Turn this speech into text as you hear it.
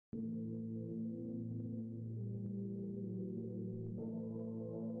Okay,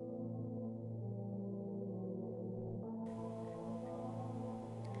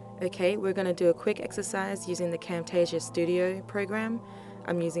 we're going to do a quick exercise using the Camtasia Studio program.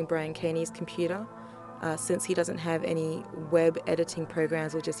 I'm using Brian Caney's computer. Since he doesn't have any web editing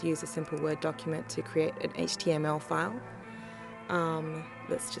programs, we'll just use a simple Word document to create an HTML file.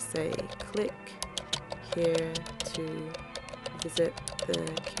 Let's just say click here to visit the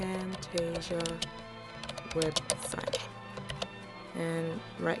Camtasia website. And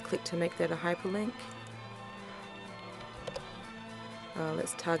right click to make that a hyperlink.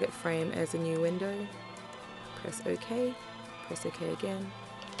 Let's target frame as a new window. Press OK. Press OK again.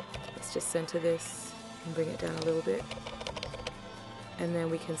 Let's just center this and bring it down a little bit. And then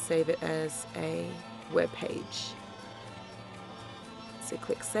we can save it as a web page. So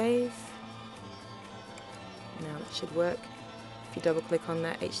click Save. Now that should work. If you double click on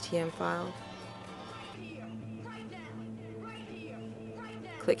that HTML file,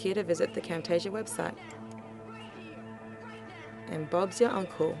 click here to visit the Camtasia website. And Bob's your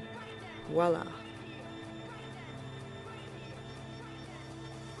uncle. Voila!